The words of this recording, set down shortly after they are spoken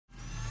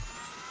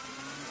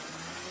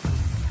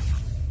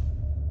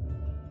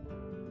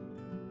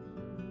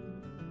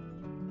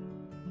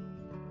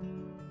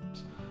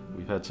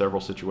had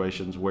several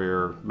situations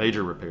where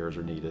major repairs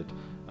are needed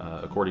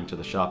according to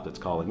the shop that's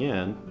calling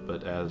in,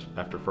 but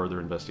after further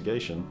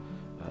investigation,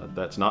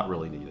 that's not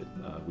really needed.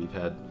 We've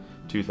had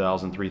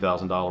 $2,000,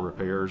 $3,000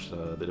 repairs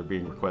that are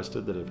being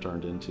requested that have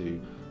turned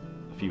into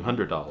a few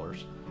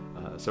 $100s.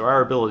 So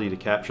our ability to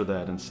capture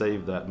that and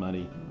save that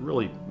money,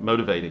 really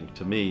motivating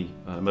to me,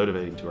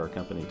 motivating to our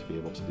company to be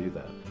able to do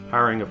that.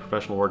 Hiring a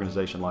professional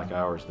organization like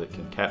ours that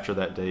can capture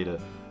that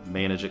data,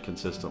 manage it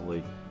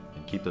consistently,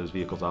 and keep those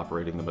vehicles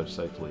operating the most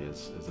safely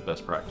is the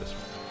best practice.